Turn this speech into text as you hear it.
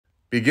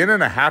Begin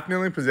in a half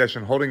kneeling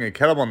position holding a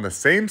kettlebell on the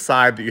same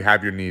side that you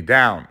have your knee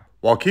down.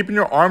 While keeping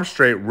your arms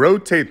straight,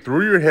 rotate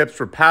through your hips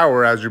for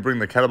power as you bring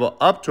the kettlebell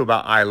up to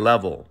about eye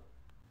level.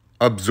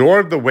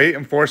 Absorb the weight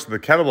and force of the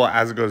kettlebell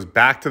as it goes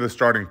back to the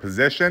starting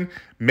position,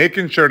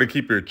 making sure to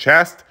keep your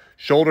chest,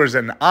 shoulders,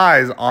 and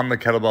eyes on the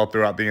kettlebell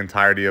throughout the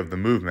entirety of the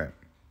movement.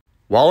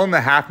 While in the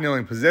half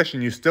kneeling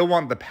position, you still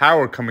want the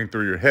power coming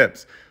through your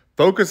hips.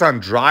 Focus on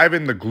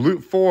driving the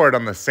glute forward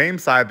on the same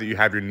side that you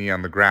have your knee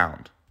on the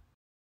ground.